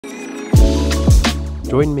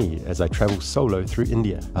Join me as I travel solo through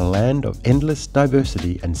India, a land of endless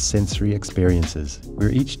diversity and sensory experiences, where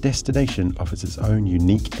each destination offers its own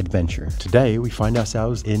unique adventure. Today we find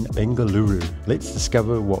ourselves in Bengaluru. Let's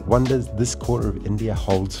discover what wonders this corner of India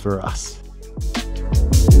holds for us.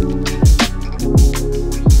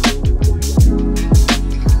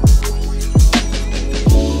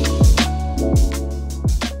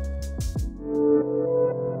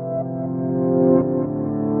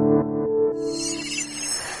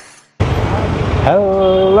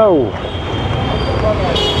 Hello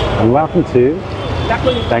and welcome to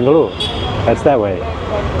Bangalore. That's that way.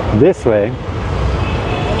 This way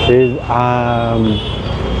is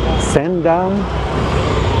Sadar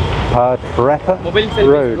Patrappa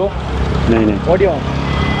Road. No.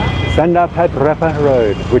 Sadar Patrappa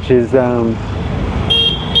Road, which is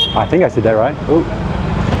I think I said that right. Ooh.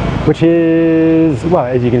 Which is, well,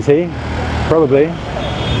 as you can see, probably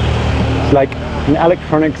it's like an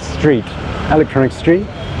electronic street.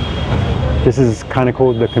 This is kind of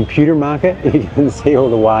called the computer market. You can see all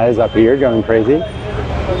the wires up here going crazy.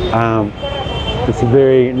 It's a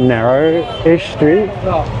very narrow-ish street.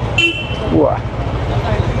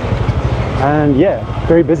 And yeah,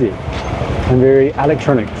 very busy and very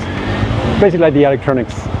electronics. Basically like the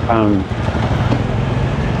electronics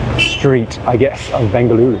street, I guess, of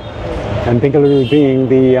Bangalore. And Bangalore being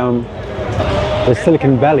the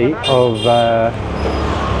Silicon Valley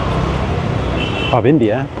of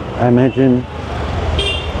India, I imagine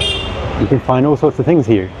you can find all sorts of things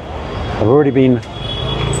here. I've already been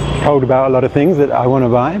told about a lot of things that I want to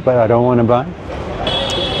buy, but I don't want to buy.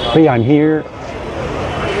 But yeah, I'm here,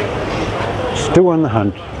 still on the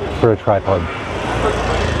hunt for a tripod.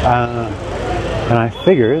 And I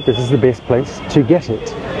figure this is the best place to get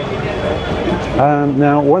it.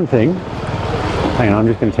 Now, one thing, hang on, I'm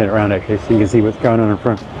just going to turn it around actually so you can see what's going on in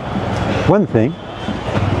front. One thing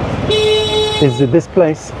is that this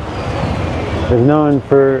place is known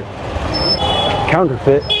for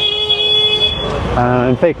counterfeit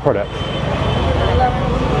and fake products.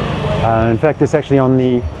 In fact, it's actually on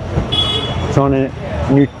a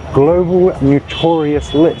global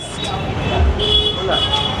notorious list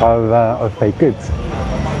of fake goods.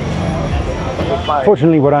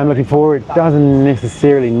 Fortunately, what I'm looking for, it doesn't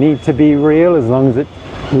necessarily need to be real as long as it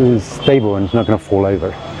is stable and it's not going to fall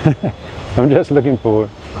over. I'm just looking for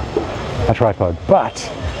a tripod. But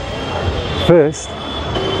first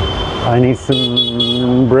I need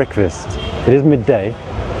some breakfast. It is midday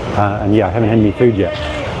and yeah, I haven't had any food yet.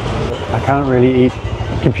 I can't really eat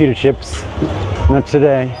computer chips, not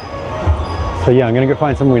today. So yeah, I'm gonna go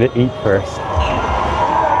find somewhere to eat first.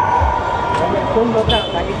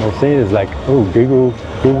 You'll see there's like, oh, Google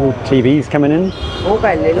TVs coming in.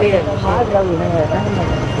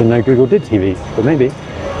 Didn't know Google did TVs, but maybe.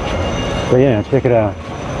 But yeah, check it out.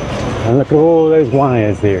 And look at all those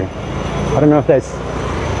wires there. I don't know if that's,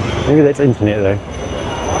 maybe that's internet though.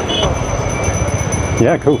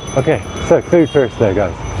 Yeah, cool. Okay, so food first though,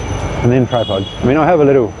 guys. And then tripods. I mean, I'll have a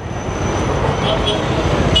little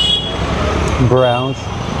browse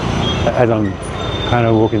as I'm kind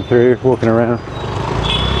of walking around.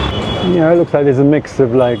 You know, it looks like there's a mix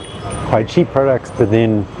of like quite cheap products, but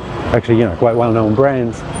then actually, you know, quite well-known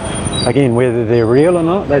brands. Again, whether they're real or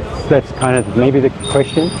not, that's kind of maybe the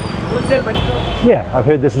question. Yeah, I've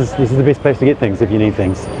heard this is the best place to get things if you need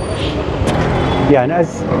things. Yeah, and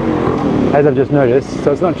as I've just noticed,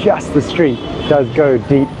 so it's not just the street, it does go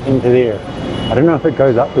deep into there. I don't know if it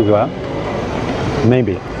goes up as well.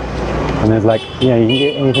 Maybe. And there's like, you know, you can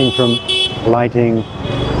get anything from lighting,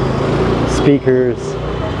 speakers,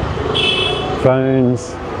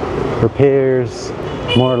 phones, repairs,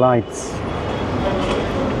 more lights,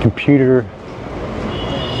 computer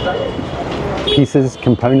pieces,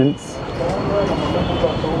 components,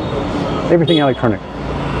 everything electronic.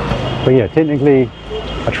 But yeah, technically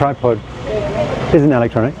a tripod isn't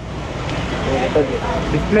electronic,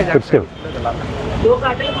 but still.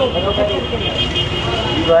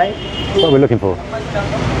 What we're looking for.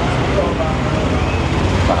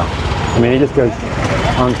 Wow. I mean, it just goes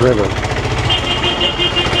on forever.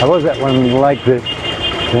 I was at one like this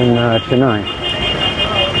in Chennai.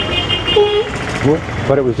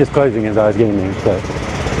 But it was just closing as I was getting there, so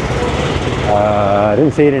I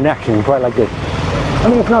didn't see it in action quite like this. I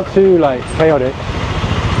mean, it's not too like chaotic,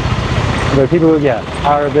 but people, yeah,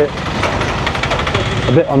 are a bit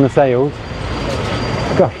on the sales.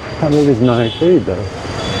 Gosh, I can't believe there's no food though.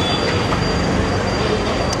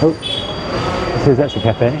 Oh, it says that's a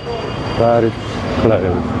cafe, but it's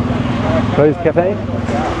closed. Closed cafe?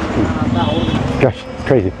 Gosh, it's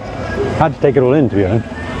crazy. Hard to take it all in, to be honest.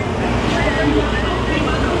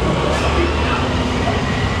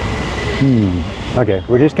 Okay,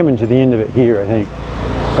 we're just coming to the end of it here, I think.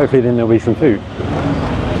 Hopefully then there'll be some food.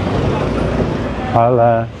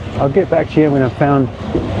 I'll get back to you when I've found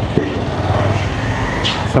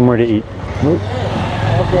somewhere to eat.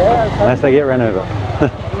 Unless I get run over.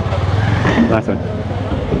 Nice one.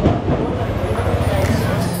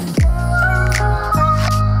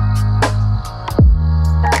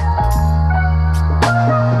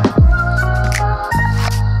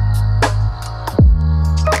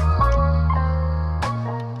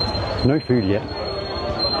 No food yet.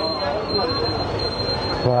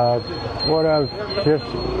 But what I've just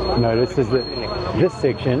noticed is that this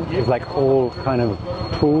section is like all kind of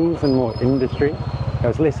tools and more industry.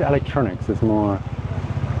 It's less electronics, it's more,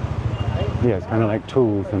 yeah, it's kind of like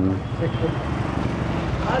tools. And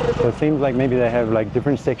so it seems like maybe they have like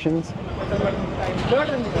different sections.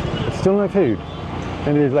 But still no food.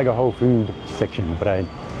 Maybe there's like a whole food section, but I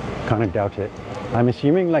kind of doubt it. I'm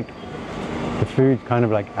assuming like the food's kind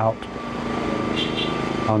of like out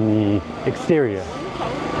on the exterior.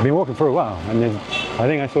 I've been walking for a while, and then I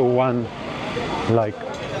think I saw one like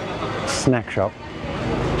snack shop.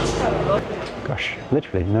 Gosh,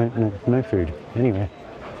 literally no food anywhere.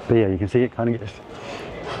 But yeah, you can see it kind of gets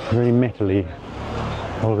very metally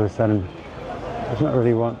all of a sudden. That's not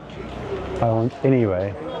really what I want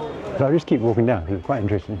anyway. But I'll just keep walking down because it's quite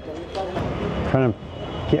interesting. Trying to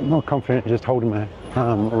get more confident just holding my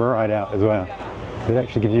arm right out as well. It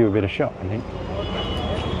actually gives you a better shot, I think.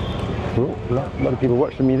 Ooh, a lot of people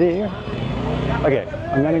watching me there. Okay,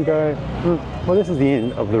 I'm going to go, well, this is the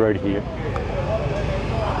end of the road here.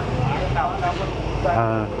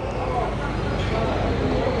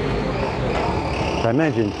 I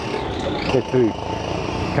imagine there's food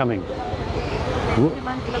coming. Ooh. You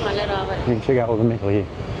can check out all the metal here.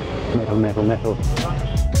 Metal.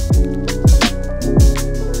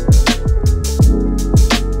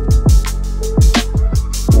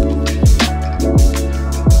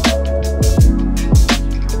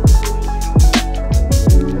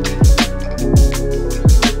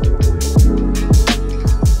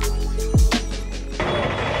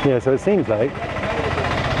 Yeah, so it seems like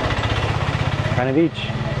kind of each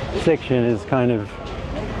section is kind of,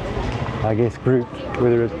 I guess, grouped,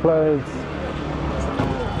 whether it's clothes,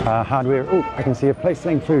 hardware. Oh, I can see a place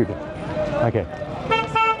saying food. Okay.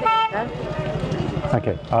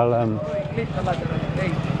 Okay, I'll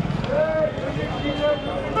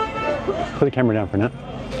put the camera down for now.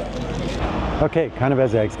 Okay, kind of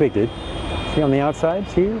as I expected. See on the outside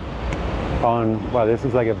here, well, this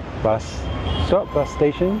is like a bus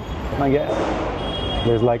station, I guess.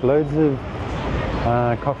 There's like loads of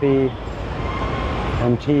coffee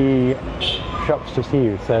and tea shops just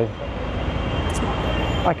here, so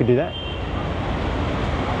I could do that.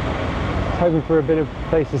 Hoping for a bit of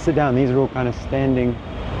place to sit down. These are all kind of standing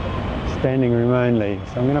room only,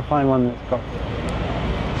 so I'm going to find one that's got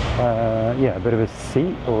yeah, a bit of a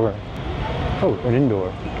seat or an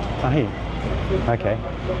indoor. Here. Okay.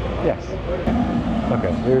 Yes.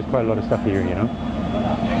 Okay, there's quite a lot of stuff here, you know.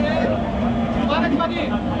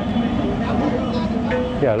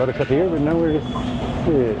 Yeah, a lot of stuff here, but nowhere to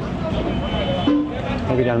sit.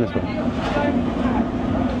 Maybe down this one.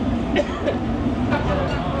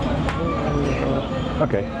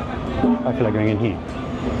 Okay. I feel like going in here.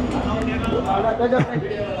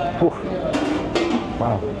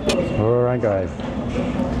 Wow. Alright guys.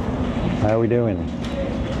 How are we doing?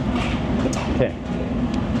 Okay.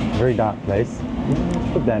 Very dark place.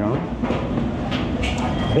 Put that on.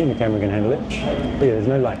 I think the camera can handle it. But yeah, there's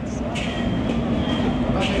no lights.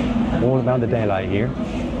 All about the daylight here,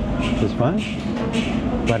 which is fun.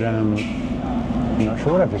 But I'm not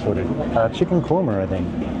sure what I've just ordered. Chicken korma, I think,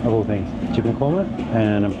 of all things. Chicken korma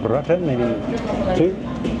and a paratha, maybe 2.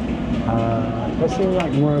 That seemed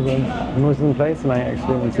like more of a Muslim place, and I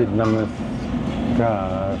accidentally said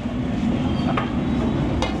namaskar.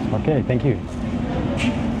 Okay, thank you.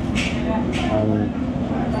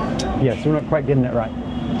 Yeah, so we're not quite getting it right.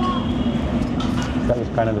 That was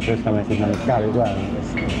kind of the first time I said namaskar as well.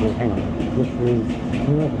 Hang on.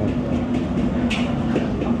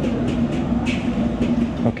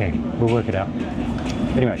 Okay, we'll work it out.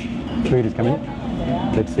 Anyway, food is coming.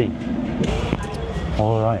 Let's see.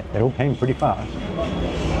 All right, it all came pretty fast.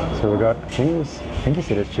 So we got, I think you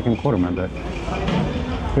said it's chicken korma, but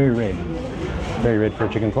very red. Very red for a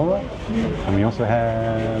chicken korma. And we also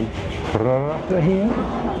have paratha here.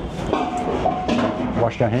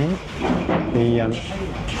 Washed our hands.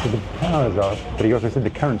 The power's off, but he also said the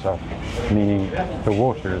current's off, meaning the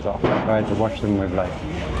water is off. So I had to wash them with like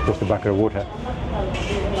just a bucket of water.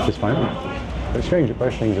 Just fine. But it's strange that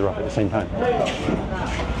both things are off at the same time.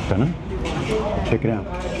 Don't know. Check it out.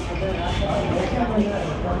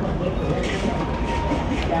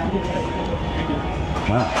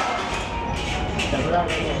 Wow.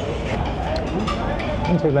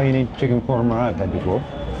 Doesn't taste like any chicken korma I've had before.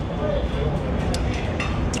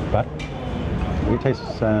 But it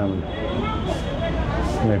tastes, you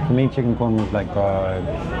know, for me chicken korma is like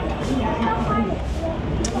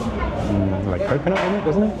coconut in it,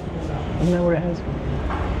 doesn't it? Isn't that what it has?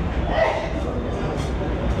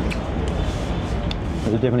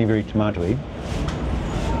 It's definitely very tomatoey.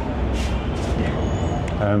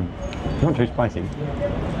 Not too spicy.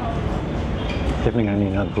 Definitely going to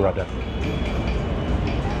need another burrata.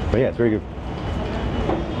 But yeah, it's very good.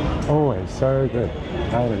 Oh, it's so good.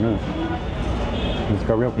 I don't know. It's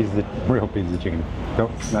got real pieces of chicken. So,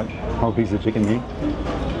 that whole piece of chicken meat.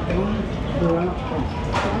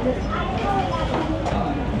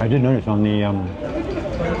 I did notice on the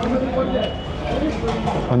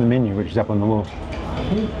menu, which is up on the wall,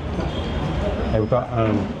 they've got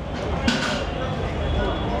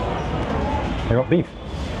beef.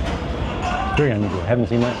 It's very unusual. Haven't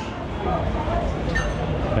seen that.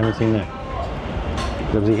 Haven't seen that.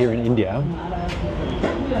 Obviously here in India,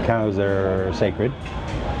 cows are sacred,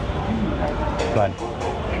 but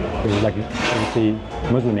it was like obviously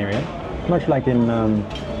Muslim area, much like in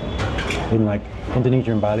like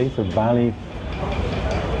Indonesia and Bali. So Bali,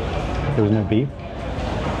 there was no beef,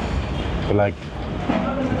 but like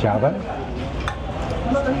Java,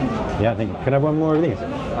 yeah, I think. Can I have one more of these?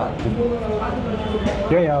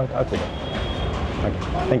 Yeah, I'll take it. Okay,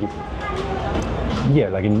 thank you. Yeah,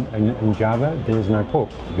 like in Java, there's no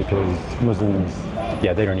pork because Muslims,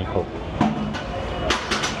 yeah, they don't eat pork.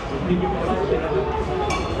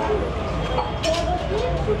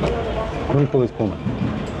 What do you call this korma?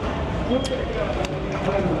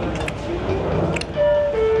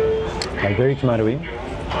 Like very tomatoey.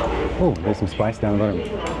 Oh, there's some spice down the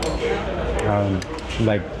bottom.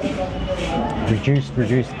 Like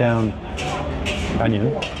reduced down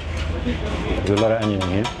onion. There's a lot of onion in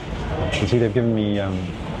here. You see, they've given me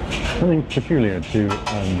something peculiar to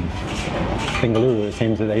bengaluru. It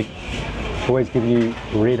seems that they always give you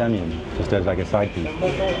red onion just as like a side piece.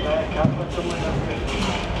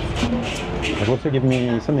 They've also given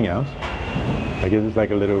me something else. They give us like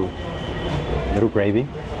a little gravy,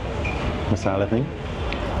 masala thing.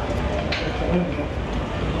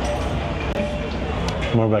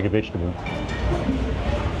 More of like a vegetable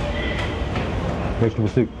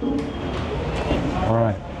soup. All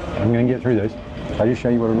right. I'm going to get through those. I'll just show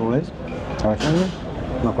you what it all is. Have I shown you?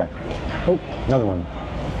 Not quite. Oh, another one.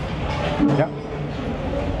 Yeah.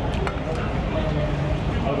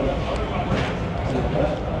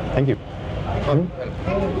 Thank you.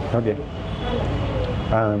 Okay.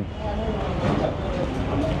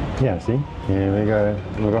 Yeah, see? Here we go.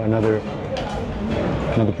 We've got another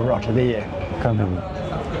paratha there. Coming.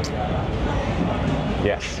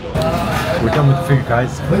 Yes. We're done with the food,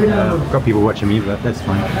 guys. We've got people watching me, but that's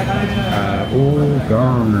fine. All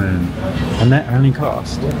gone. And that only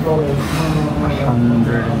cost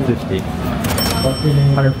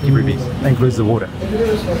 150 rupees. That includes the water.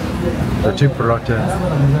 The 2 paratha,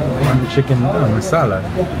 1 chicken masala.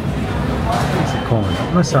 What's it called?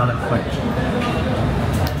 Masala plate.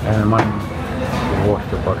 And 1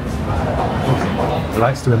 water bottle. The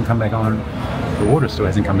lights still haven't come back on. The water still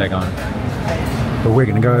hasn't come back on. But we're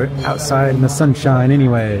going to go outside in the sunshine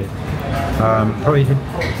anyway. Probably head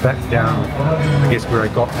back down, I guess, where I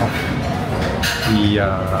got off the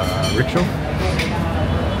rickshaw,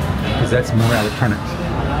 because that's more electronics.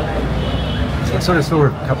 So I sort of saw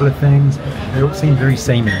a couple of things. They all seem very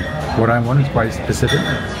samey. What I want is quite specific.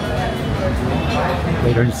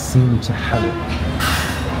 They don't seem to have it.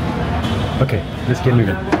 Okay, let's get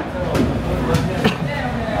moving.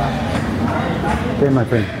 Okay, my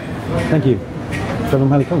friend. Thank you. Salam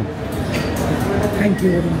alaikum. Thank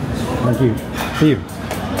you. Thank you. See you.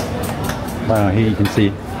 Wow, here you can see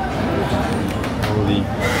all the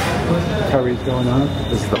curries going on.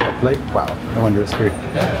 This is the hot plate. Wow, no wonder it's free.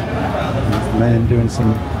 The man doing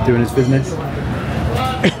his business.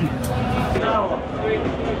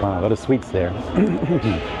 Wow, a lot of sweets there.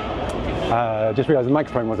 Just realized the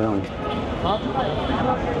microphone wasn't on.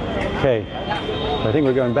 Okay, I think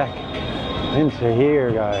we're going back into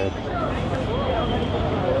here, guys.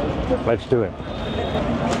 Let's do it.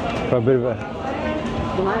 Got a bit of a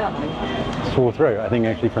sore throat, I think,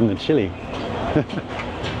 actually from the chili.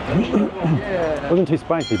 It wasn't too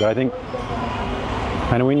spicy, but I think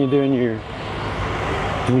kind of when you're doing your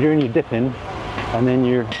dip in and then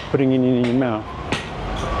you're putting it in your mouth,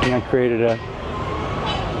 I think I created a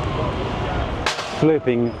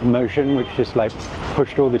slurping motion which just like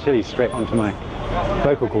pushed all the chilies straight onto my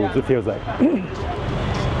vocal cords, it feels like.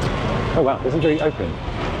 Oh wow, this is very open.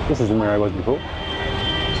 This isn't where I was before.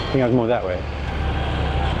 I think I was more that way.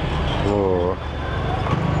 Whoa.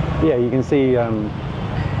 Yeah, you can see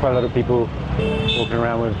quite a lot of people walking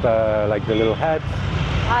around with like the little hats.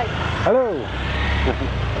 Hi. Hello!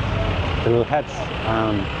 The little hats.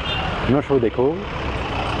 I'm not sure what they're called.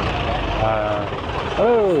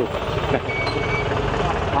 Hello!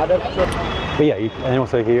 But yeah, and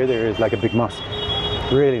also here there is like a big mosque.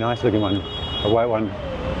 Really nice looking one. A white one.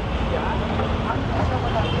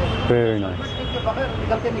 Very nice.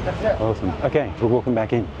 Awesome. Okay, we're walking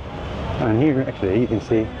back in. And here actually you can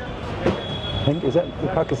see, I think, is that the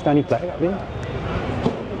Pakistani flag up there?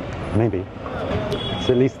 Maybe. It's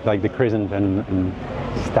at least like the crescent and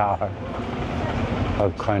star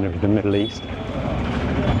of kind of the Middle East.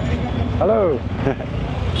 Hello!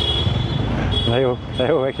 They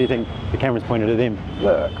all actually think the camera's pointed at them.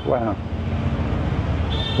 Look, wow.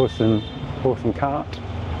 Awesome cart.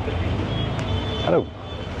 Hello.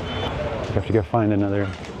 You have to go find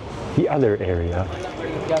the other area.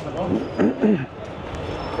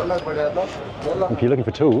 If you're looking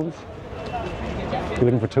for tools,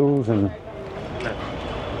 and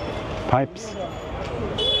pipes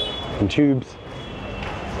and tubes,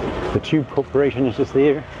 the Tube Corporation is just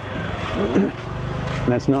there. And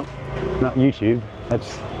that's not YouTube,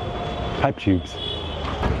 that's pipe tubes.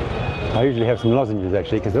 I usually have some lozenges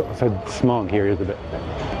actually, because also smog here is a bit,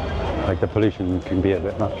 like the pollution can be a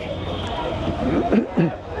bit much.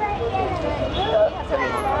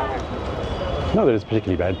 Not that it's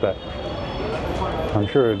particularly bad, but I'm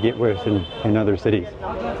sure it'd get worse in other cities.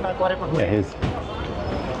 Yeah,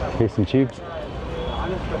 here's some tubes.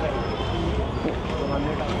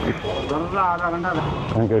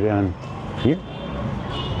 Can I go down here?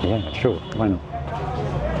 Yeah, sure, why not?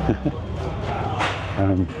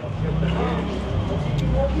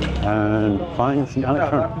 And find some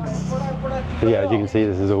electronics. So yeah, as you can see,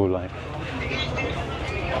 this is all like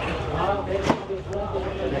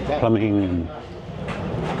plumbing and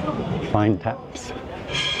fine taps.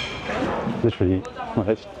 Literally, well,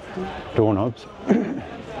 that's doorknobs,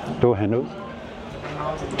 door handles.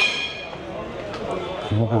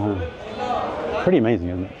 Wow. Pretty amazing,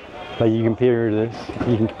 isn't it? Like you can compare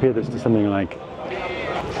this to something like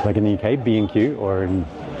in the UK, B&Q, or in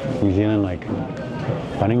New Zealand, like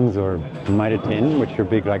Bunnings or Mitre 10, which are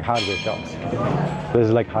big like hardware shops. This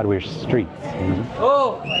is like hardware streets. You know?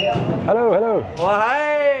 Oh! Hello! Oh,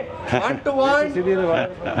 hi! 1 to 1!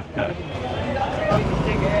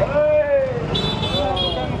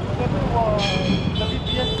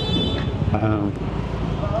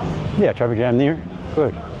 Yeah, traffic jam there.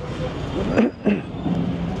 Good.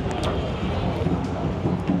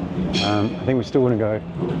 I think we still want to go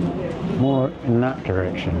more in that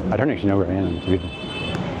direction. I don't actually know where I am, to be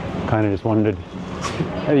kind of just wandered.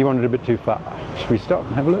 Maybe wandered a bit too far. Should we stop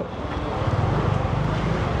and have a look?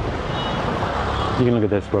 You can look at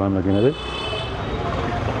this while I'm looking at this.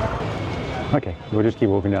 Okay, we'll just keep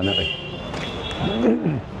walking down that way.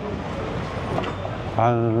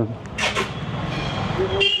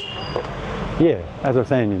 Yeah, as I was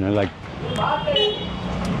saying, you know, like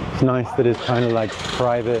it's nice that it's kind of like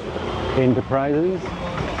private enterprises.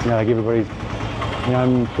 You know, like everybody's, you know,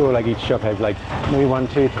 I'm sure like each shop has like maybe 1,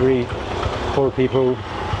 2, 3, 4 people.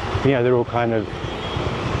 You know, they're all kind of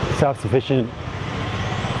self-sufficient.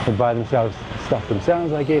 They buy themselves stuff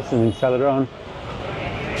themselves, I guess, and then sell it on.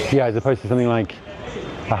 Yeah, as opposed to something like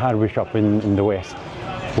a hardware shop in the West,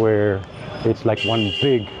 where it's like one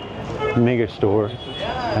big mega store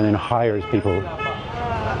and then hires people. You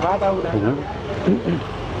know?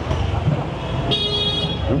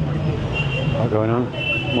 What's going on?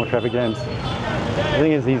 More traffic jams. The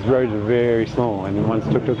thing is, these roads are very small, and then once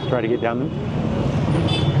tuk-tuks try to get down them,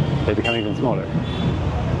 they become even smaller.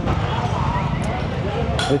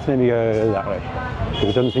 Let's maybe go that way, because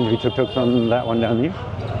it doesn't seem to be tuk-tuks on that one down here,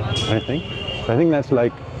 I don't think. So I think that's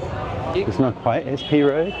like, it's not quite SP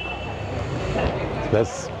Road.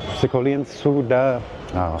 That's Sikolian Suda.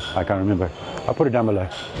 Oh, I can't remember. I'll put it down below.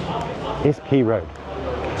 SP Road.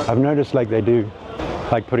 I've noticed like they do,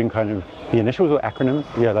 like putting kind of the initials or acronyms.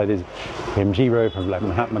 Yeah, like there's MG Road from like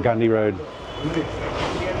Mahatma Gandhi Road.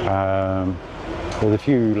 There's a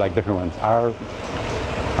few like different ones.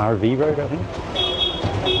 RV Road, I think.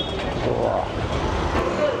 Oh.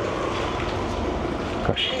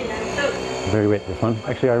 Gosh, very wet this one.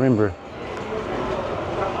 Actually, I remember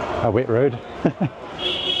a wet road.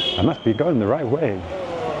 I must be going the right way.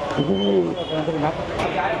 Ooh.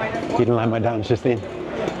 Didn't like my dance just then.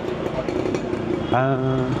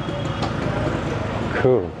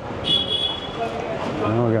 Cool.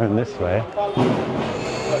 Now we're going this way.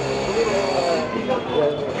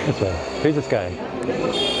 This way. Who's this guy?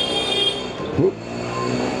 Whoop.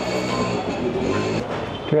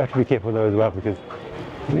 You have to be careful though as well because,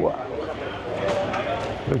 wow,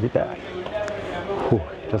 look at that. Ooh,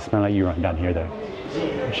 it does smell like urine down here though.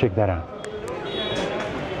 Check that out.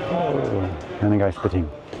 Oh, and the guy spitting.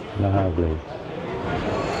 Lovely.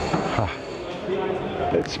 Ah,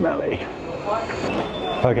 it's smelly.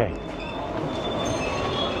 Okay.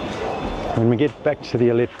 When we get back to the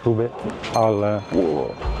electrical bit, I'll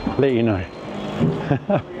let you know.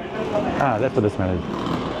 Ah, that's what the smell is.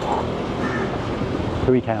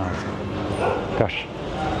 3 cows. Gosh,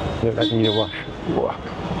 look like they need a wash. Whoa.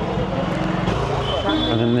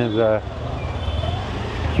 And then there's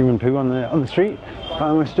human poo on the street I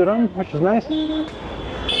almost stood on, which is nice.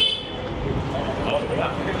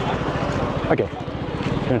 Okay,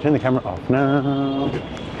 gonna turn the camera off now.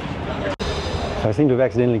 So I seem to have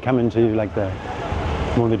accidentally come into like the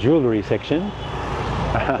jewellery section.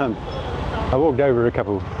 I walked over a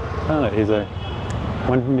couple. Oh, look, here's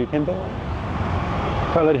one Hindu temple.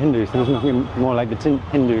 Quite a lot of Hindus. So this must be more like the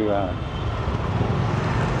Hindu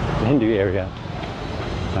area,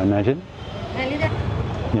 I imagine.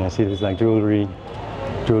 Yeah, see there's like jewellery.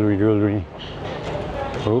 Oh,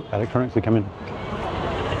 electronics are coming.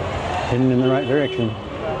 Heading in the right direction.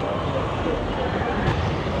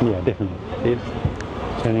 Yeah, definitely. It's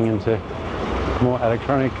turning into more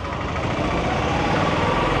electronic.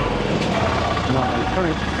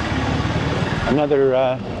 Another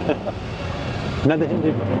another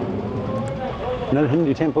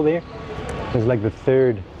Hindu temple there. There's like the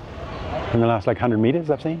third in the last like 100 meters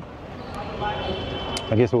I've seen.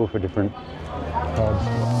 I guess all for different gods.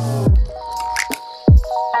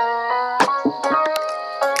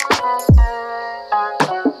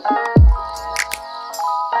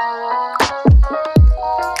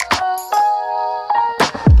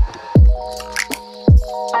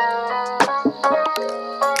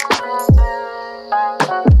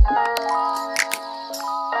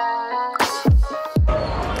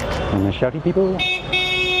 And the shouty people,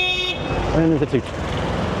 and there's a toot.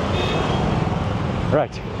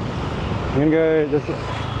 Right, I'm gonna go this.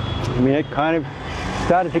 I mean, it kind of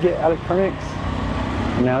started to get electronics,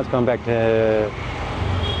 and now it's gone back to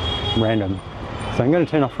random. So I'm gonna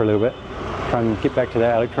turn off for a little bit, try and get back to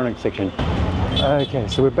that electronic section. Okay,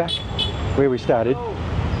 so we're back where we started.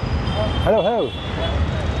 Hello, hello.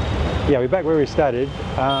 Yeah, we're back where we started.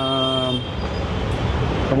 I'm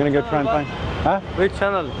gonna go try and find. Huh? Which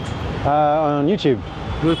channel? On YouTube.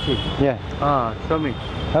 YouTube. Yeah. Show me.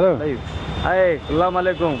 Hello. Live. Hi, salam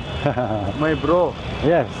alaikum. My bro.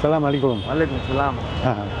 Yes, salam alaikum. Alaikum salam.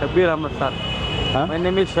 Shabir Ahmad sir. Huh? My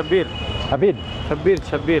name is Shabir. Abid. Shabir.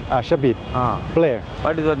 Shabir. Blair.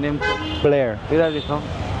 What is your name? Blair. Where are you from?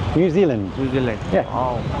 New Zealand. New Zealand. Yeah.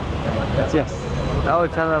 Oh. Yes. Our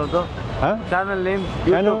channel though? Huh? Channel name?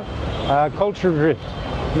 Channel? Culture Drift.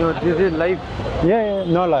 You know, this is live. Yeah,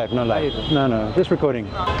 no live. No, just recording.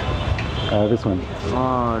 This one.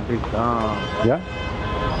 Yeah?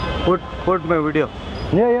 Put my video.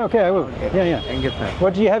 Yeah, okay, I will. Okay. Yeah. Thank you, sir.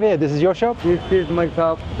 What do you have here? This is your shop? This is my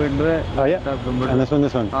shop. Oh, yeah? And this one?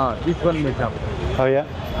 This one my shop. Oh, yeah?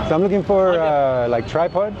 So I'm looking for like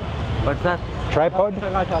tripod. What's that? Tripod?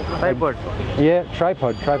 Tripod. Yeah,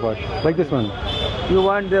 tripod. Like this one. You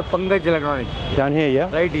want the Pankaj Electronics? Down here, yeah?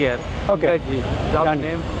 Right here. Okay. Pankaj, shop Down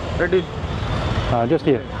name. Ready? Just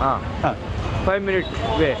here. 5 minutes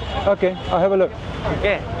way. Okay, I'll have a look.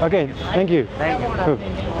 Okay. Okay, thank you. Thank you. Cool.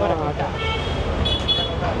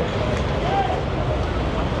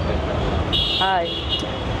 Hi.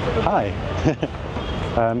 Hi.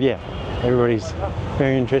 Yeah, everybody's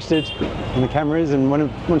very interested in the cameras and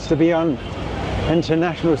wants to be on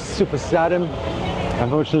international superstardom.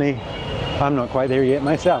 Unfortunately, I'm not quite there yet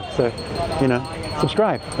myself, so, you know,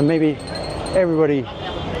 subscribe and maybe everybody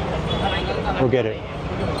will get it.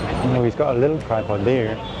 Oh, he's got a little tripod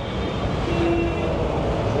there.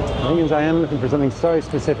 The thing is, I am looking for something so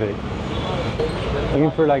specific.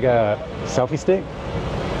 Looking for like a selfie stick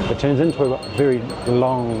that turns into a very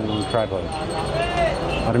long tripod.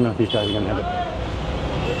 I don't know if these guys are going to have it.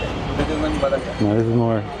 No, this is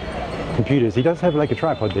more computers. He does have like a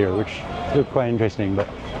tripod there, which looks quite interesting, but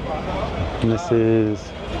this is...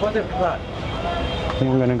 I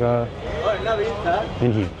think I'm going to go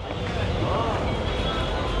in here.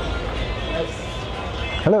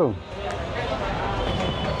 Hello.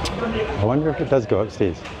 I wonder if it does go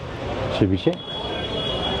upstairs. Should we check?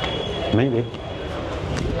 Maybe.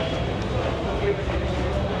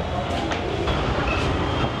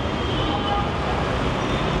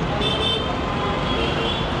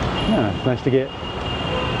 Yeah, it's nice to get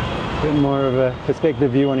bit more of a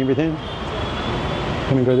perspective view on everything.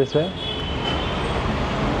 Gonna go this way.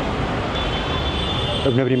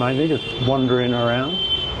 Hope nobody minds me, just wandering around.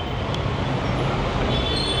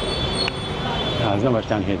 No, there's not much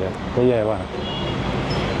down here though. But yeah, wow.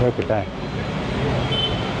 Look at that.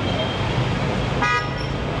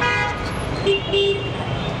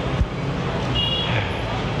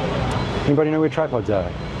 Anybody know where tripods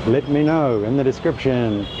are? Let me know in the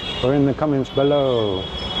description or in the comments below.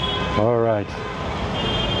 Alright.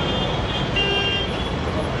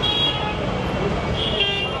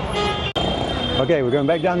 Okay, we're going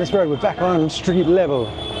back down this road. We're back on street level.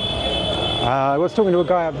 I was talking to a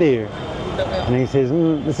guy up there and he says,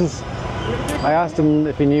 this is... I asked him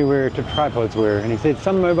if he knew where the tripods were and he said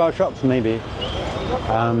some mobile shops maybe.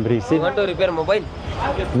 But he said... You want to repair mobile?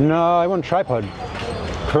 No, I want tripod.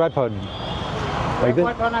 Tripod. Like this?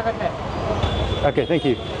 Okay, thank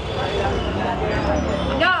you.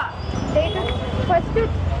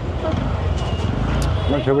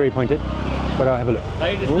 Not sure where he pointed, but I'll have a look.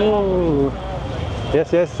 Ooh.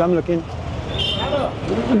 Yes, yes, I'm looking.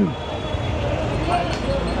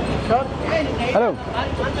 Hello.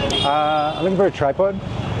 I'm looking for a tripod.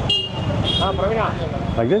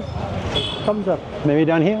 Like this? Thumbs up. Maybe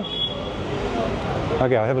down here?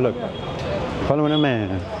 Okay, I'll have a look. Following a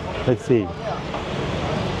man. Let's see.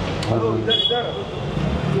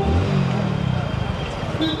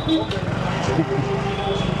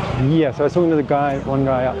 Yeah, so I was talking to the guy, one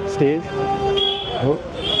guy upstairs. Oh.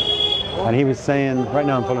 And he was saying, right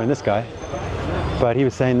now I'm following this guy, but he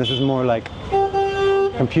was saying this is more like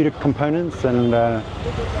computer components and oh,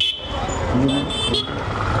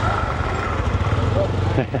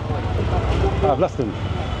 I've lost him.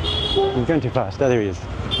 He's going too fast. Oh, there he is.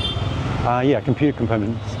 Yeah, computer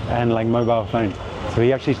components and like mobile phone. So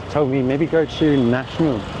he actually told me maybe go to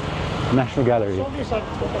National Gallery.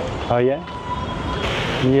 Oh yeah?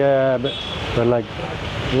 Yeah, but like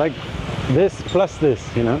this plus this,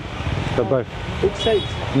 you know? So both. Big size.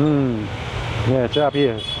 Yeah, it's up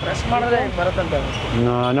here.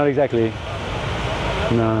 No, not exactly.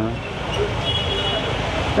 No.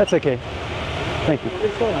 That's okay. Thank you.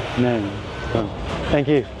 No, it's fine. Thank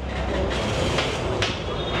you.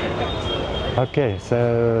 Okay, so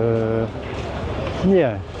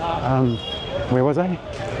yeah. Where was I?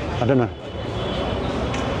 I don't know.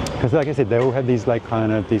 Because like I said, they all have these like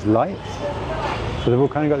kind of these lights. So they've all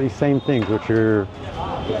kind of got these same things, which are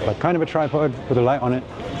like kind of a tripod with a light on it,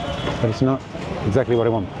 but it's not exactly what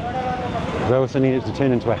I want. I also need it to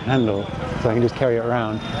turn into a handle so I can just carry it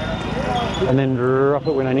around and then drop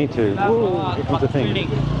it when I need to. Ooh, here comes the thing.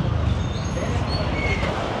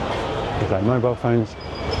 It's like mobile phones.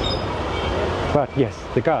 But yes,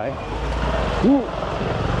 the guy was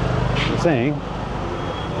saying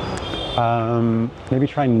maybe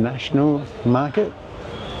try National Market.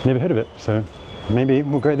 Never heard of it, so maybe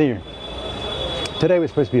we'll go there. Today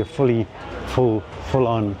was supposed to be a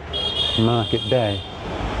full-on market day,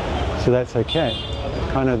 so that's okay.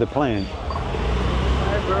 Kind of the plan.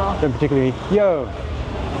 Don't particularly,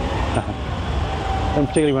 don't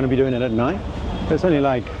particularly want to be doing it at night. It's only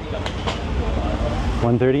like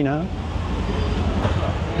 1:30 now.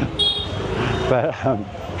 But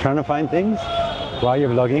trying to find things while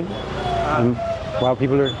you're vlogging, while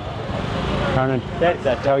people are trying to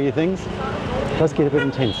tell you things, does get a bit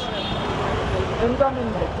intense. It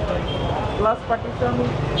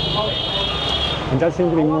does seem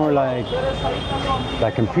to be more like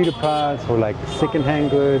computer parts or like second-hand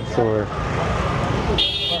goods or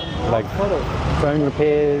like phone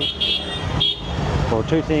repairs or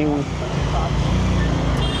tooting.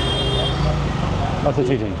 Lots of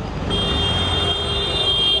tooting.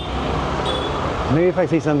 Maybe if I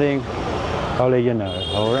see something, I'll let you know,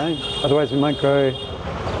 alright? Otherwise we might go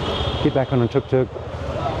get back on a tuk-tuk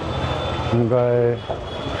and go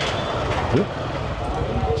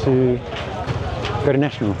to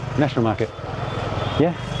National Market.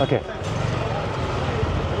 Yeah? Okay.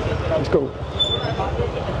 Let's go.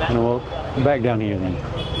 And I'll walk back down here then.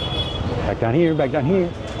 Back down here, back down here.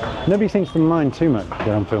 Nobody seems to mind too much that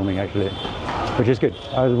I'm filming actually, which is good.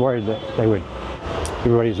 I was worried that they would.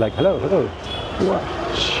 Everybody's like, hello, hello.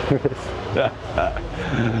 Watch.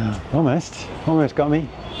 Almost got me.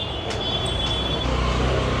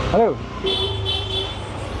 Hello.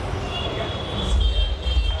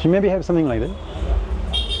 Should you maybe have something like that?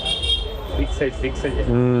 Big size, big size.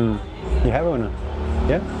 You have one?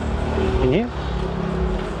 Yeah? In here?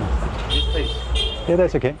 Big size. Yeah,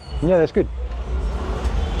 that's okay. Yeah, that's good.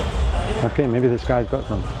 Okay, maybe this guy's got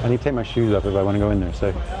some. I need to take my shoes off if I want to go in there,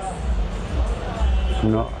 so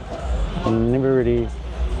I'm never really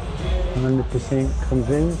 100%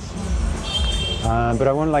 convinced. But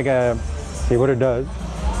I want like a, see what it does.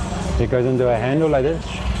 It goes into a handle like this.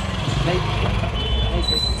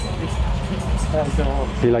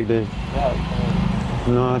 See like this?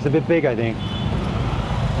 No, it's a bit big I think.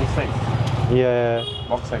 This size. Yeah.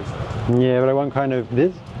 Box size. Yeah, but I want kind of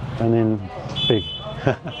this and then big.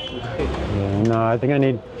 Yeah, no, I think I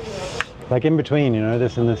need like in between, you know,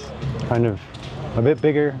 this and this, kind of a bit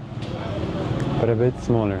bigger but a bit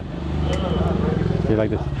smaller. You like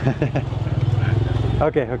this?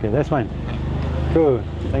 Okay, that's fine. Cool,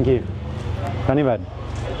 thank you. Dhanyavad.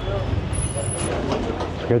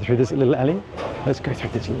 Let's go through this little alley. Let's go through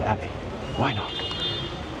this little alley. Why not?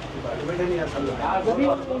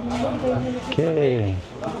 Okay.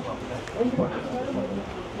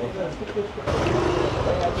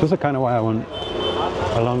 This is kind of why I want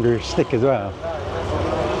a longer stick as well.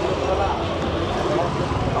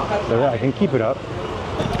 So that I can keep it up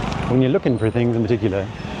when you're looking for things in particular.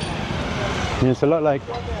 And it's a lot like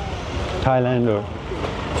Thailand or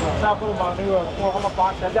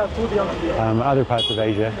other parts of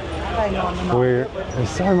Asia where there's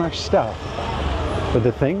so much stuff, but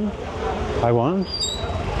the thing I want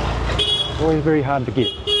is always very hard to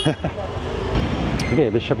get. Okay,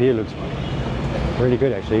 this shop here looks really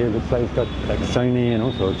good actually. It looks like it's got like Sony and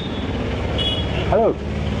all sorts. Hello.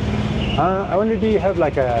 I wonder, do you have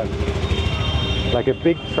like a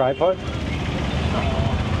big tripod?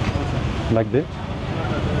 Like this?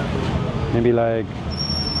 Maybe like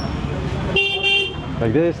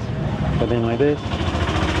this, but then like this.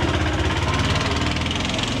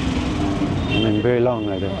 And then very long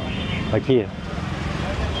like that. Like here.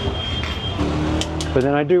 But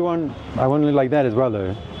then I want it like that as well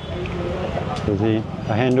though. So see,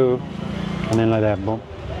 a handle, and then like that, boom,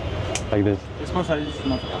 like this. This one size is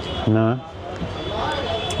not. No.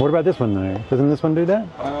 What about this one though? Doesn't this one do that?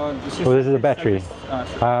 This is a battery.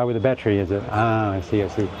 With a battery, is it? Ah, I see.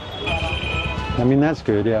 I mean, that's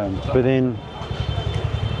good, yeah. But then,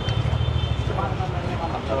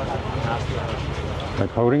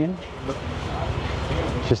 like holding it,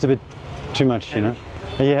 just a bit too much, you know?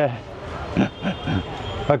 Yeah.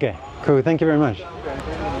 Okay, cool. Thank you very much.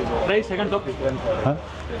 Try second top. Huh?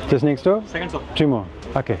 Just next door? Second top. 2 more.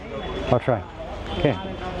 Okay, I'll try. Okay.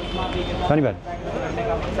 Dhanyavad.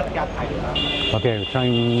 Okay, we're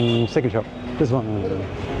trying second shop. This one.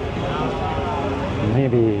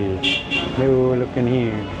 Maybe we'll look in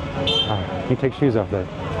here. Ah, you take shoes off though.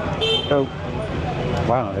 Oh,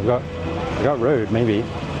 wow, they've got road maybe.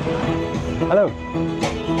 Hello.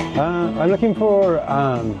 I'm looking for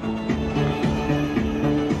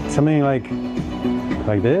something like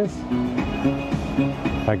this,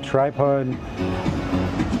 like tripod,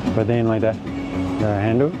 but then like that, the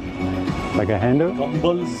handle, like a handle.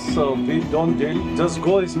 Dumbbells, we don't deal. Just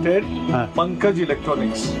go straight. Pankaj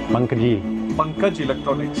Electronics. Pankaj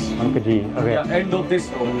Electronics. Okay. Yeah, end of this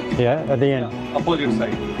road. Yeah, at the end. Yeah, opposite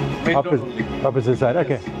side. Opposite side.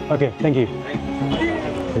 Okay. Okay. Thank you.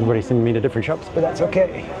 Everybody's sending me to different shops, but that's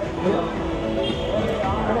okay.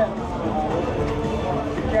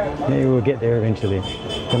 Maybe we'll get there eventually. I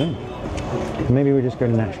don't know. Maybe we'll just go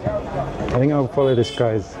to National. I think I'll follow this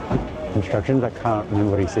guy's instructions. I can't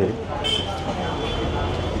remember what he said.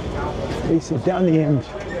 He said down the end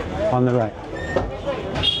on the right.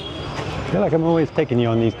 I feel like I'm always taking you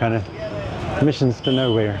on these kind of missions to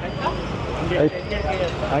nowhere.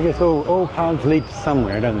 I guess all paths lead to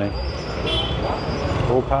somewhere, don't they?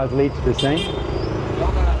 All paths lead to the same.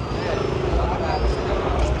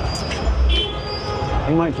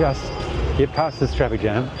 We might just get past this traffic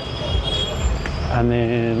jam and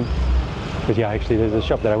then, because yeah, actually there's a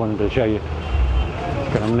shop that I wanted to show you.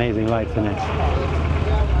 It's got amazing lights in it.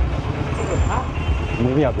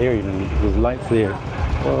 Maybe up there even, there's lights there.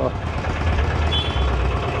 Oh.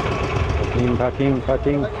 Parking.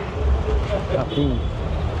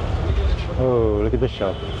 Oh, look at this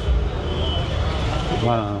shop.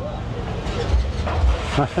 Wow.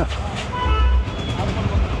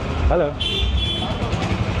 Hello.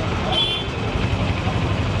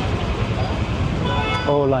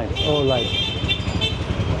 All lights.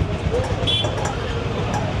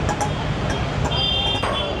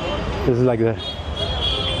 This is like the,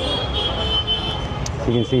 so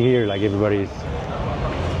you can see here like everybody's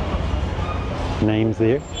names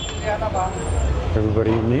there.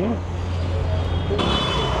 Everybody in there.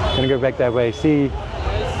 Gonna go back that way, see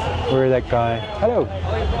where that guy. Hello.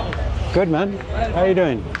 Good man. How are you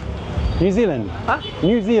doing? New Zealand. Huh?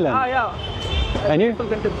 New Zealand. Ah, yeah. And you?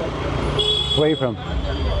 Where are you from?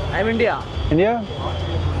 I'm India. India?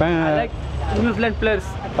 I like New Zealand players.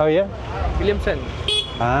 Oh yeah? Williamson.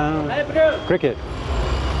 Ah, cricket.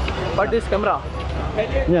 What is camera?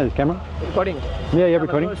 Yeah, this camera. Recording. Yeah, you're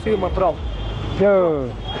recording. See my prom. Yo.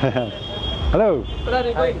 Hello. Where are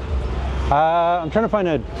you going? I'm trying to find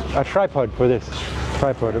a tripod for this.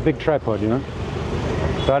 Tripod, a big tripod, you know.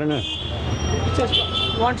 So I don't know. Just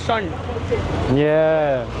one stand.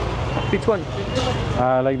 Yeah. Which one?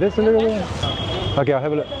 Like this a little bit? Okay, I'll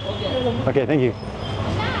have a look. Okay, thank you.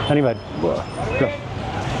 Anyway, go.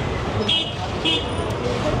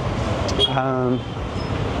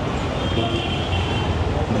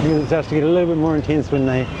 It starts to get a little bit more intense when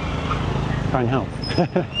they try and help.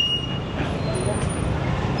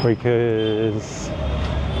 Because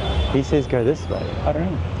he says go this way. I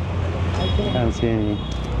don't know. I don't see any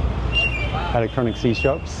electronic C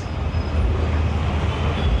shops.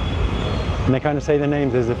 And they kind of say the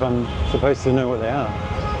names as if I'm supposed to know what they are.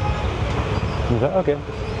 And I thought, okay.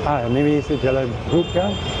 Maybe he's a Jello group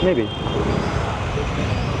guy? Maybe.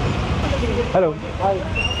 Hello. Hi.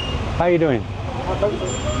 How are you doing?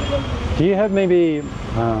 Do you have maybe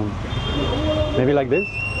like this?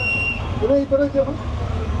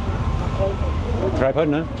 Tripod,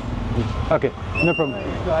 no? Okay, no problem.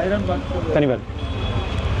 Anybody?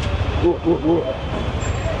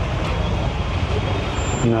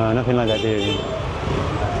 No, nothing like that, dude.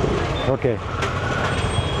 Okay.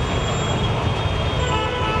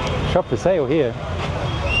 Shop for sale here.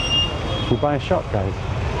 You buy a shop, guys.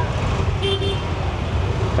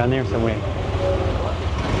 Down there somewhere.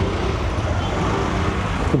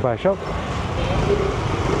 You buy a shop.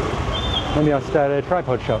 Maybe I'll start a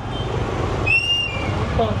tripod shop.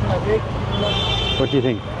 What do you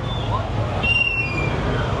think?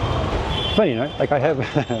 Funny, you know, like I have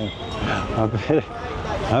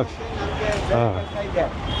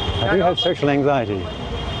I do have social anxiety,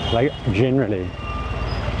 like generally.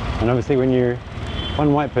 And obviously when you're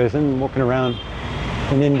one white person walking around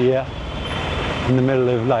in India in the middle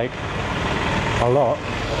of like a lot,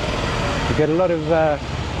 you get a lot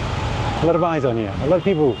of eyes on you, a lot of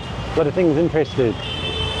people, a lot of things interested,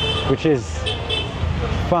 which is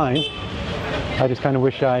fine. I just kind of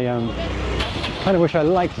wish I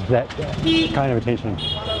liked that kind of attention.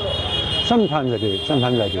 Sometimes I do,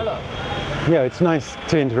 sometimes I do. Yeah, it's nice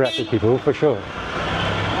to interact with people, for sure.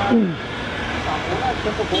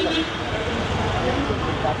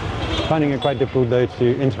 Finding it quite difficult though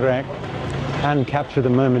to interact and capture the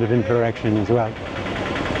moment of interaction as well.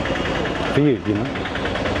 For you, you know.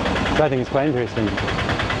 So I think it's quite interesting.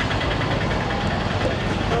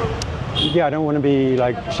 Yeah, I don't want to be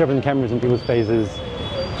like shoving cameras in people's faces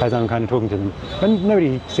as I'm kind of talking to them. But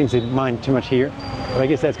nobody seems to mind too much here. But I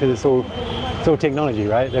guess that's because it's all technology,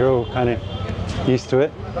 right? They're all kind of used to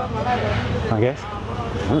it, I guess.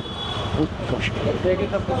 Oh, gosh.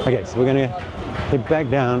 Okay, so we're going to head back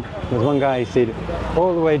down. There's one guy, he said,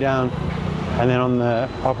 all the way down, and then on the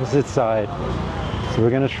opposite side. So we're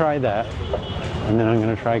going to try that, and then I'm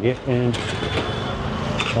going to try get in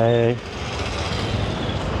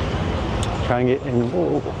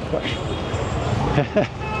oh gosh,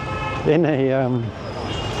 in a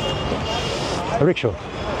rickshaw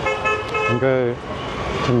and go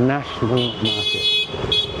to National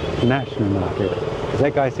Market. Because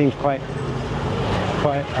that guy seems quite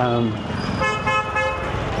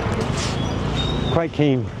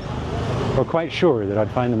keen, or quite sure that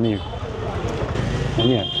I'd find them there. And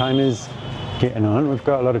yeah, time is getting on. We've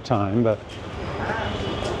got a lot of time, but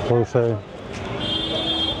also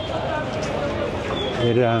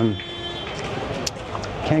it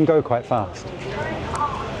can go quite fast.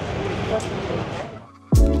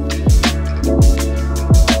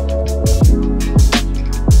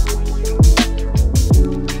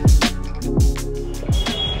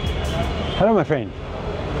 Hello, my friend.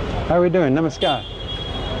 How are we doing? Namaskar.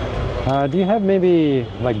 Do you have maybe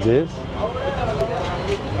like this?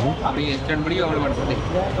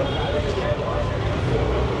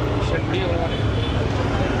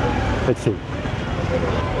 Let's see.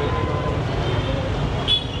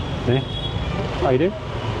 Yeah. Oh, you do?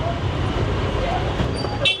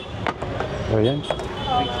 Oh, yeah?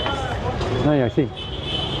 No, yeah, I see.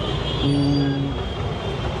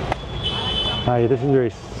 Oh, yeah, this is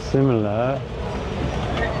very similar.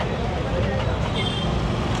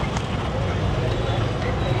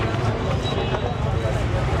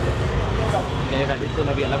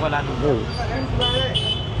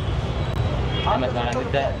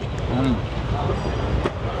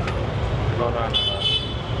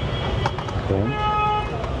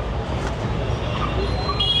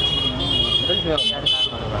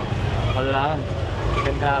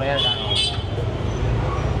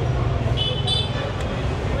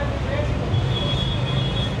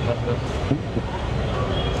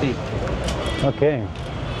 Okay,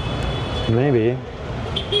 maybe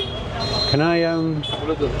Can I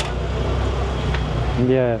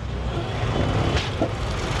yeah.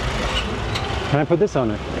 Can I put this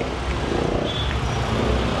on it?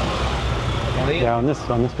 Yeah, on this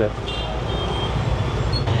bit.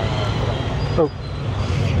 Oh.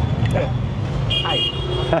 Hi.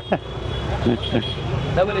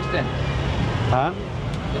 Double extend. Huh?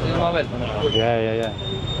 This is mobile. Yeah.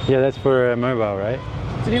 Yeah, that's for mobile, right?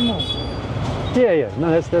 It's remove. Yeah.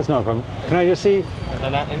 No, that's not a problem. Can I just see?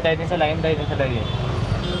 And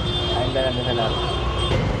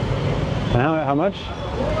how much?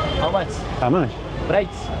 How much? How much?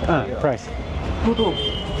 Price? Price.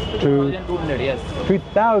 2,200, yes.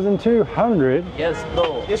 2,200? Yes,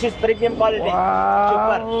 bro. This is premium quality.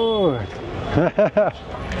 Wow.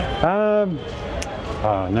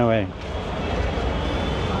 Oh, no way.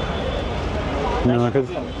 No,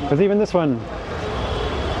 because even this one's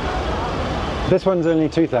only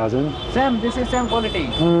 2,000. Same, this is same quality.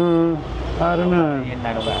 I don't know.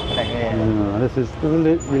 No, this is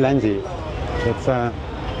Lenzi. It's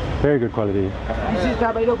very good quality. This is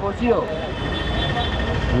Tabailo Bosio.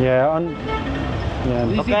 Yeah,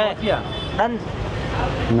 Okay. Done.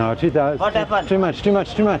 No, 2,000. What happened? Too much.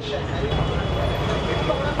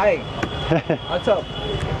 Hi. What's up?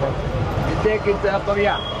 You take it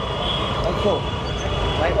Korea. Also.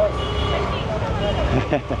 My boss.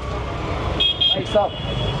 What's up?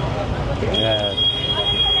 Yeah.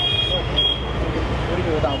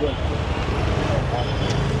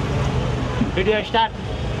 Video start.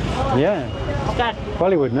 Yeah. Start.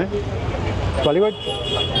 Bollywood, no? Bollywood?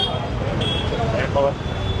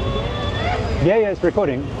 Yeah, it's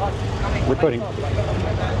recording.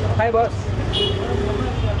 Hi, boss.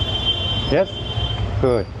 Yes?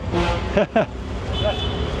 Good.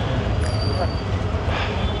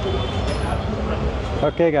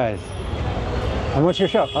 Okay, guys. And what's your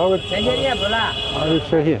shop? I will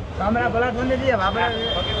show here.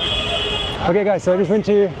 Okay, guys, so I just went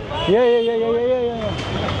to... Yeah.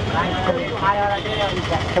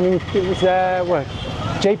 Coming to what?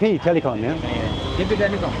 JP Telecom, yeah?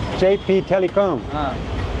 JP Telecom.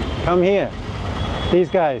 Come here. These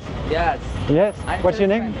guys. Yes. Yes? What's your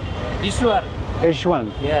name? Ishwar.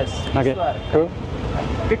 Ishwan. Yes. Okay, Ishwar. cool.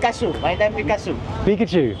 Pikachu. My name Pikachu.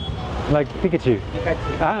 Pikachu. Like Pikachu.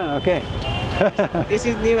 Ah, okay. This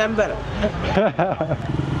is new member.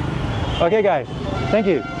 Okay, guys. Thank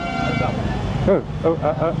you.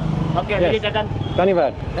 Okay, Yes.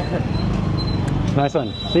 Dhanyavad. Nice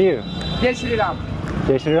one. See you. Jai Shri Ram.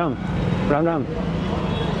 Jai Shri Ram. Ram Ram.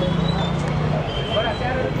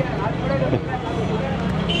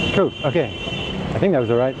 Cool. Okay. I think that was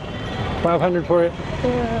all right. 1,200 for it.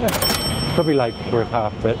 Probably like worth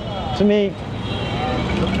half, but to me,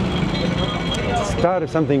 it's the start of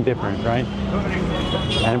something different, right?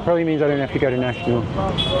 And it probably means I don't have to go to national.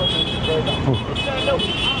 Oh.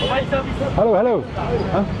 Hello.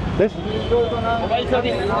 Huh? This?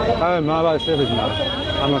 Oh, mobile service now.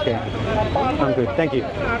 I'm okay. I'm good. Thank you.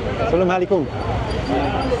 Assalamu alaikum.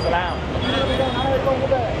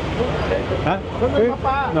 Huh? Food?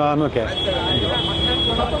 No, I'm okay.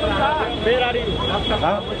 Where are you?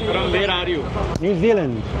 Huh? From where are you? New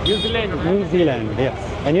Zealand. New Zealand. New Zealand, yes.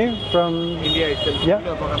 And you? From? India itself. Yeah.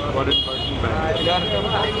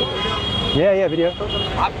 Yeah, video.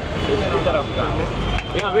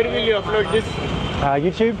 Yeah, where will you upload this?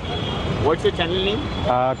 YouTube. What's your channel name?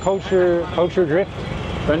 Culture Drift.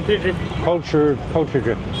 Country Drift. Culture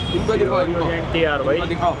Drift. DRIFT.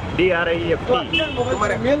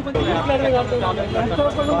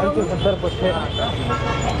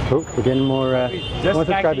 Oh, we're getting more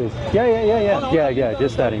subscribers. Yeah,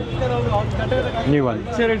 just starting. New one.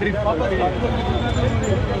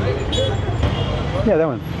 Yeah, that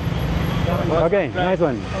one. Okay, nice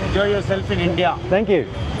one. Enjoy yourself in India. Thank you.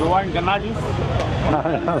 You want Ganna juice?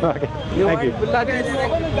 I'm okay. Thank you.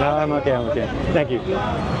 No, I'm okay. Thank you.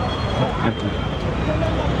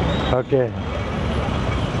 Okay.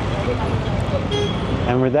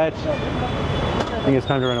 And with that, I think it's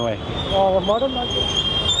time to run away.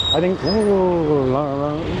 I think,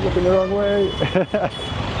 looking the wrong way.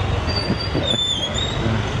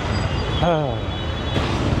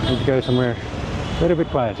 Need to go somewhere a little bit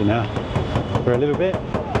quieter now. For a little bit.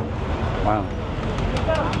 Wow.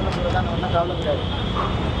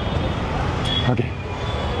 Okay.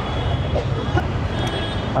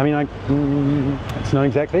 I mean, it's not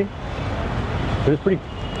exactly, but it's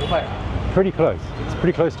pretty close. It's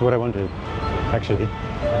pretty close to what I wanted, actually.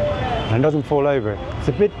 And it doesn't fall over. It's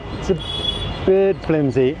a bit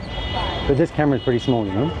flimsy, but this camera is pretty small,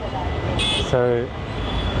 you know. So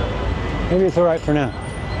maybe it's all right for now.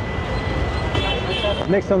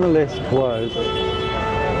 Next on the list was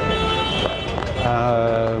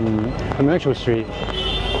Commercial Street.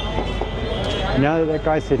 Now that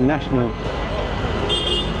guy said National.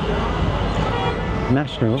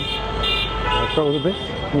 They put all the bits?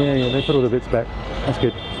 Yeah, they put all the bits back. That's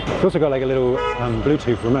good. It's also got like a little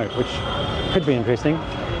Bluetooth remote, which could be interesting.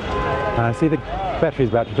 See, the battery's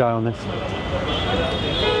about to die on this.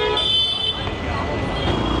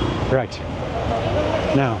 Right.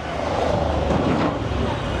 Now,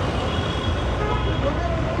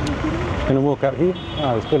 gonna walk up here.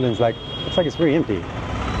 Oh, this building's like, looks like it's very empty.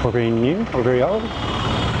 Or very new, or very old,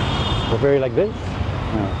 or very like this.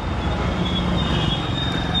 No.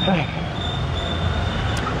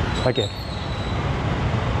 Okay.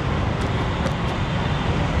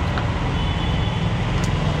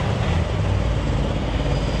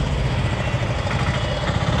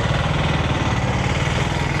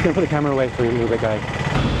 Just gonna put the camera away for you a little bit, guys.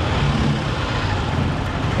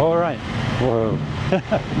 All right. Whoa.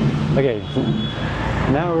 Okay.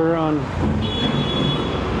 Now we're on.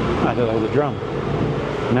 I don't know the drum.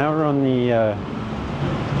 Now we're on the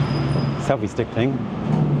selfie stick thing.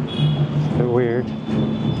 It's a bit weird.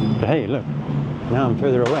 But hey, look. Now I'm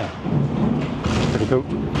further away. Pretty cool.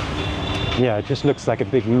 Yeah, it just looks like a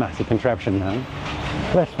big, massive contraption now.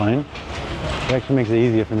 But that's fine. It actually makes it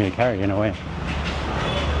easier for me to carry in a way.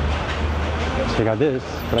 Check out this,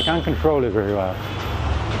 but I can't control it very well.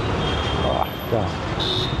 Oh, God.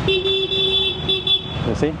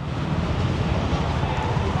 You see?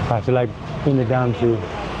 I have to like bend it down to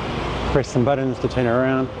press some buttons to turn it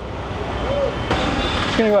around.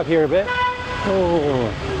 Just gonna go up here a bit.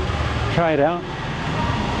 Oh, try it out.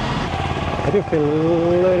 I do feel a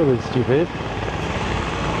little bit stupid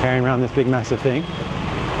carrying around this big massive thing.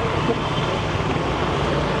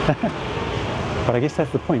 But I guess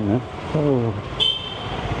that's the point, no? Oh,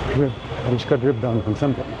 drip. I just got dripped on from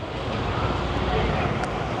something.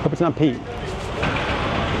 Hope it's not pee.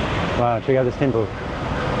 Wow, check out this temple.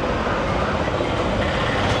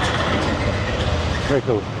 Very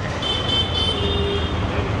cool.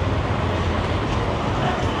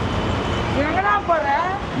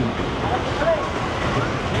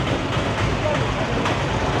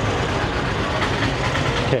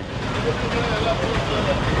 Okay.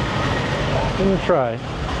 I'm gonna try.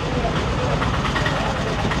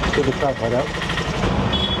 Get the tripod up.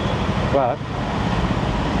 But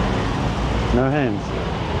no hands.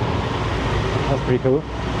 That's pretty cool.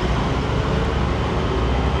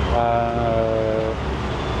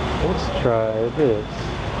 Let's try this.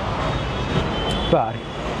 But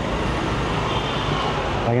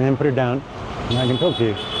I can then put it down and I can talk to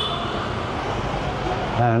you.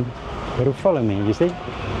 And it'll follow me, you see?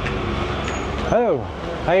 Hello,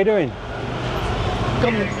 how you doing?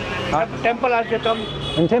 Come. Temple has to come.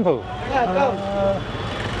 In temple? Yeah,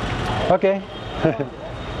 come. Okay.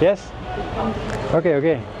 Yes? Okay,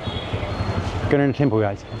 okay. Going in the temple,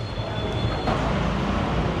 guys.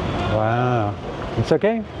 Wow. It's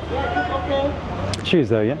okay? Yeah, it's okay. Shoes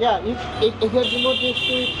though, yeah? Yeah, if you remove this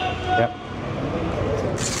shoe. Yep.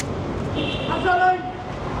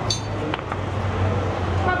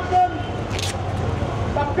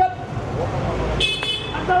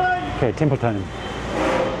 Okay, temple time.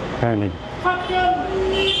 Apparently.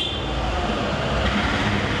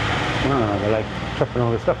 Oh, they're like chopping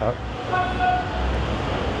all this stuff out.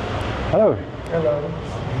 Hello. Hello.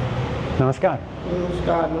 Namaskar.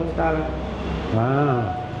 Namaskar, namaskar.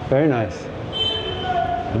 Wow, very nice.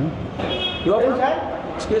 You are from?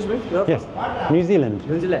 Excuse me. You are Yes, New Zealand.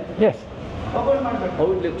 New Zealand. Yes. How it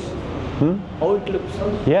looks? How it looks?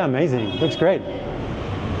 Yeah, amazing. Looks great.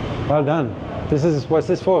 Well done. This is, what's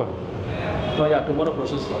this for? Oh yeah, tomorrow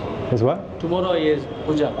process. Is what? Tomorrow is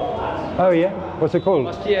puja. Oh yeah. What's it called?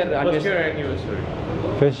 First year anniversary.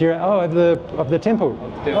 First year. Oh, of the temple.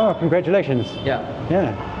 Oh, congratulations. Yeah.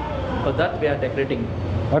 Yeah. For that we are decorating.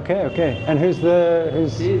 Okay, okay. And who's the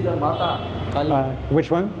She is the Mata. Kali. which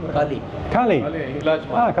one? Kali. Kali.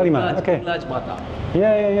 Ah, Kali Ma. Okay. Large Mata.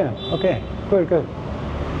 Yeah, yeah, yeah. Okay. Good, good.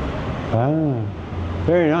 Ah,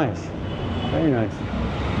 very nice. Very nice.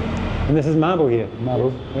 And this is marble here.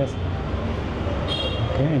 Marble. Yes.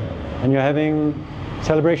 Okay. And you're having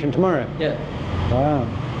celebration tomorrow? Yeah. Wow.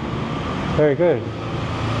 Very good.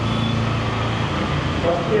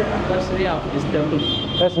 First year anniversary of this temple.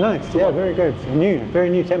 That's nice. Yeah, very good. New, very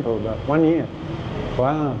new temple, about 1 year.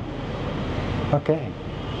 Wow. Okay.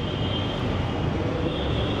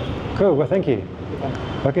 Cool. Well, thank you.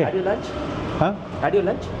 Okay. Had you lunch? Huh? Had you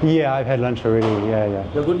lunch? Yeah, I've had lunch already. Yeah,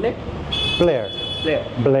 yeah. Your good name? Blair. Blair.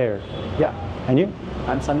 Blair. Yeah. And you?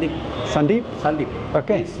 I'm Sandeep. Sandeep? Sandeep.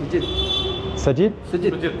 Okay. He's Sujit. Sajid?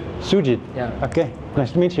 Sujit. Sujit. Yeah. Okay.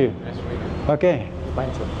 Nice to meet you. Nice to meet you. Okay.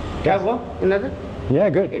 Fine, sir. Yeah, what? Another? Yeah,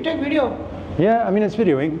 good. You take video. Yeah, I mean it's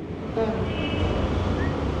videoing.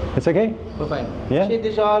 It's okay? Oh, fine. Yeah? See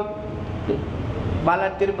this all?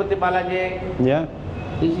 Tirupati Balaji. Yeah?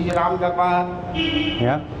 This is Ram Darbar.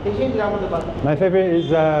 Yeah? This is Ram Darbar. My favorite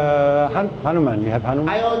is Hanuman. You have Hanuman?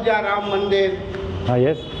 Ayodhya Ram Mandir. Ah,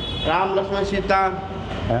 yes? Ram Lakshman Sita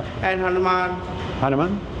Yeah. and Hanuman.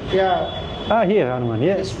 Hanuman? Yeah. Ah, here, Hanuman,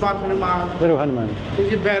 yes. This part Hanuman. Little Hanuman.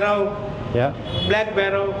 This is Bhairav. Yeah? Black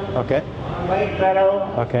Bhairav. Okay. White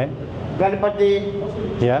Bhairav. Okay.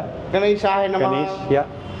 Ganpati. Yeah? Ganesha Namah. Ganesh? Yeah?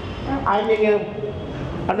 I mean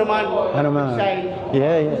Hanuman. Hanuman. Side.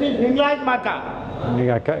 Yeah, This yeah. is Hinglaj Mata. You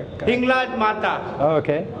got Hinglaj Mata. oh,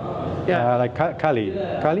 okay. Yeah. Like Kali.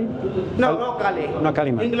 Kali? No, no Kali. Not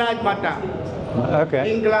Kali Mata. Hinglaj Mata. Okay.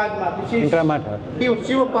 Hinglaj Mata. This is Indra Mata.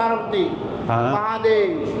 Shiva Parvati. Mahadev.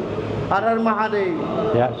 Harar Mahadev.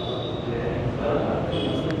 Yeah.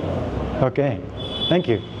 Okay. Thank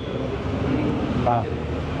you. Wow.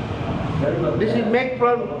 This is made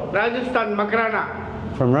from Rajasthan, Makrana.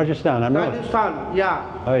 From Rajasthan, I'm not. Rajasthan,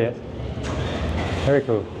 yeah. Oh, yes. Very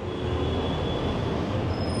cool.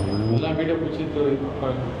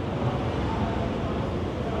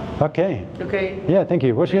 Okay. Okay. Yeah, thank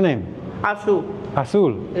you. What's your name? Asu.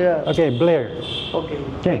 Asul. Yeah. Okay, Blair. Okay.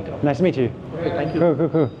 Okay, nice to meet you. Okay, thank you. Cool, cool,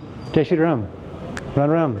 cool. Jai Shri Ram. Ram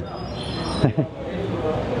Ram.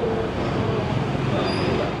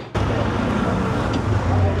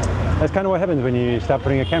 That's kind of what happens when you start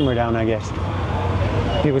putting a camera down, I guess.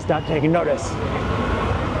 People start taking notice.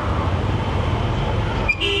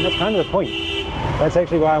 And that's kind of the point. That's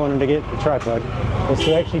actually why I wanted to get the tripod, was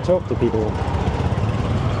to actually talk to people.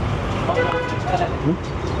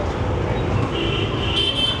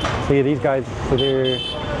 So yeah, these guys, so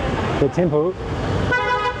the temple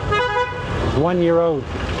is 1 year old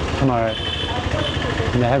tomorrow,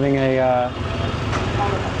 and they're having a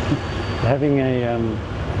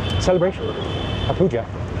celebration, a puja.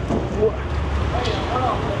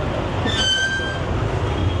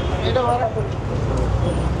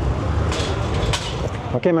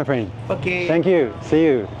 Okay, my friend. Okay. Thank you. See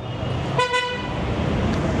you.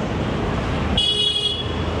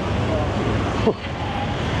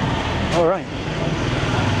 All right.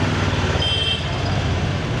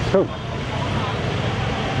 Cool.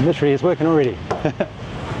 Literally, it's working already.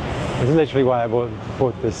 This is literally why I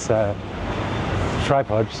bought this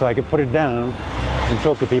tripod, so I could put it down and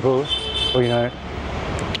talk to people, or, you know,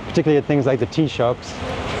 particularly at things like the tea shops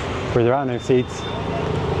where there are no seats.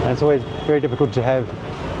 And it's always very difficult to have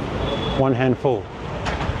one hand full,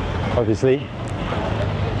 obviously.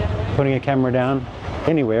 Putting a camera down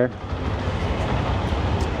anywhere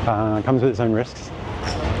comes with its own risks,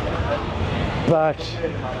 but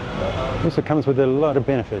also comes with a lot of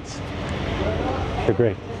benefits. They're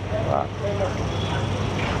great. Wow.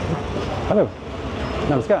 Hello.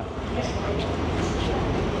 Namaskar.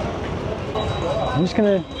 I'm just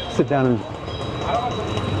going to sit down and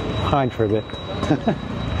hide for a bit.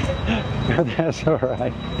 That's all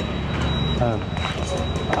right.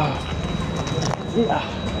 Yeah.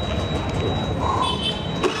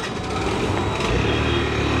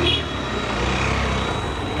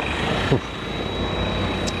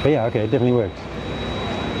 But yeah, okay, it definitely worked.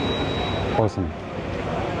 Awesome.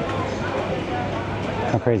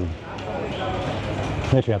 How crazy.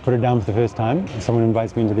 Literally, I put it down for the first time. Someone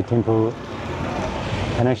invites me into the temple,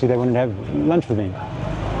 and actually they wanted to have lunch with me.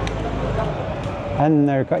 And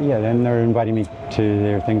they're inviting me to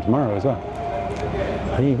their thing tomorrow as well.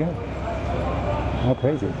 There you go. How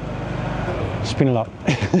crazy. It's been a lot.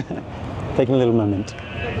 Taking a little moment.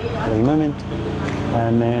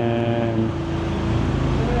 And then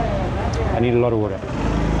I need a lot of water.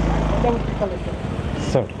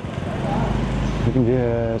 So we can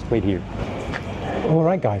just wait here. All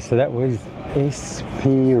right, guys. So that was SP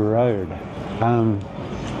Road.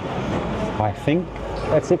 I think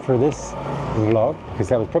that's it for this vlog, because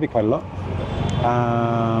that was probably quite a lot.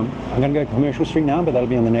 I'm going to go to Commercial Street now, but that'll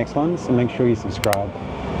be on the next one, so make sure you subscribe.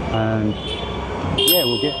 And yeah,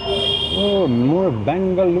 we'll get more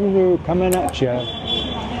Bangalore coming at you.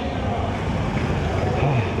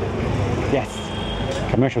 Yes,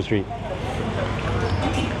 Commercial Street.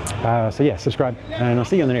 So yeah, subscribe, and I'll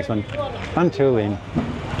see you on the next one. Until then,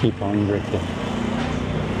 keep on drifting.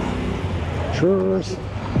 Cheers.